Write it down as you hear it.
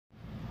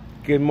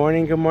Good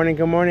morning, good morning,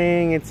 good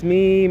morning. It's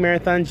me,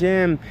 Marathon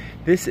Jim.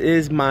 This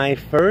is my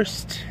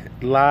first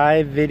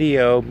live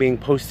video being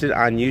posted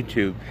on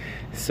YouTube,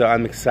 so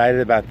I'm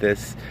excited about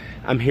this.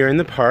 I'm here in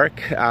the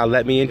park.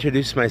 Let me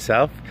introduce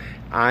myself.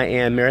 I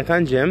am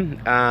Marathon Jim.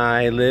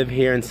 I live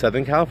here in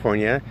Southern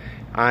California.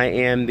 I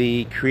am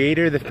the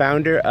creator, the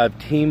founder of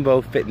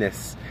Teamvo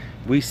Fitness.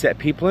 We set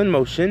people in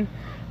motion.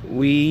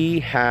 We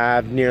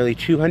have nearly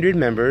 200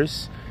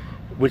 members,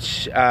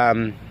 which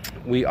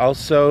we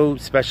also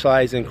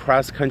specialize in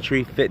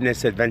cross-country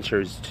fitness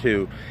adventures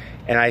too.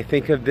 And I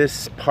think of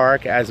this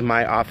park as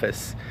my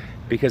office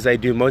because I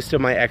do most of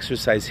my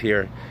exercise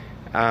here.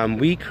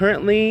 We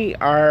currently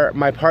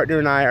my partner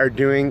and I are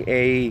doing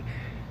a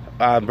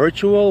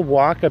virtual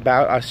walk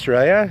about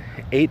Australia,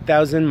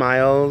 8,000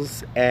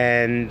 miles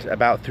and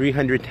about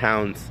 300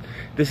 towns.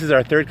 This is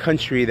our third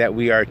country that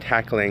we are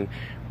tackling.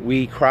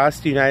 We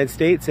crossed the United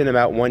States in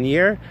about 1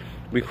 year.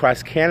 We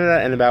crossed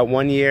Canada in about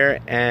 1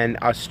 year, and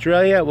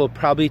Australia will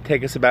probably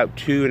take us about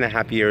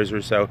 2.5 years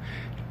or so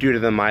due to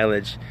the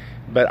mileage.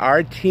 But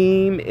our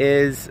team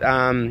is,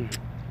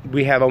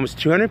 we have almost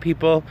 200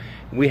 people.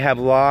 We have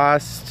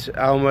lost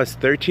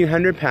almost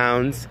 1,300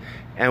 pounds,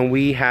 and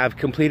we have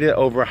completed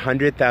over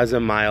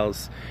 100,000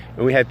 miles.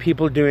 And we have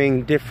people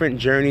doing different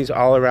journeys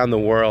all around the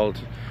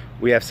world.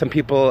 We have some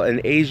people in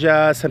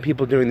Asia, some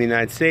people doing the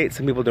United States,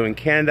 some people doing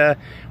Canada.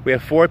 We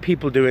have 4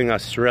 people doing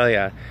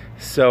Australia.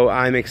 So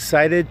I'm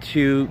excited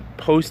to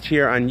post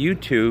here on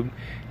YouTube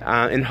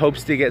in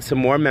hopes to get some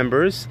more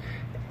members,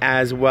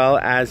 as well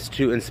as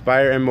to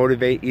inspire and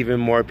motivate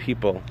even more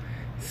people.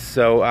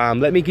 So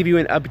let me give you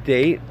an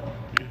update.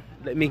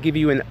 Let me give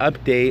you an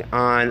update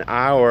on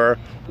our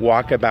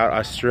walkabout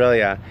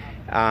Australia.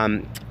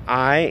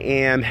 I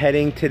am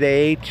heading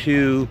today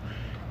to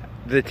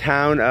the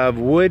town of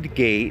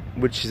Woodgate,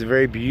 which is a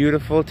very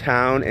beautiful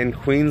town in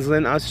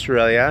Queensland,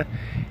 Australia.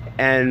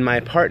 And my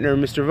partner,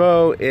 Mr.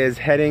 Vo, is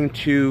heading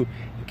to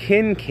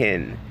Kin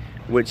Kin,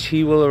 which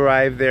he will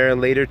arrive there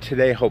later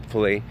today,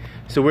 hopefully.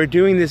 So we're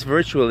doing this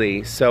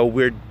virtually. So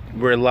we're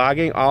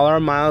logging all our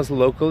miles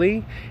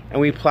locally, and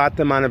we plot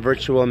them on a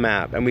virtual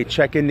map. And we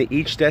check into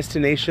each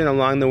destination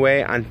along the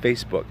way on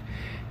Facebook.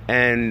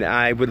 And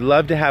I would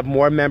love to have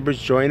more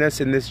members join us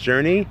in this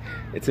journey.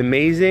 It's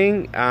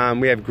amazing.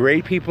 We have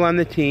great people on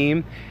the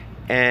team,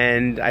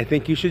 and I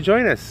think you should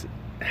join us.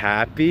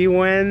 Happy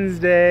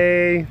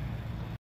Wednesday.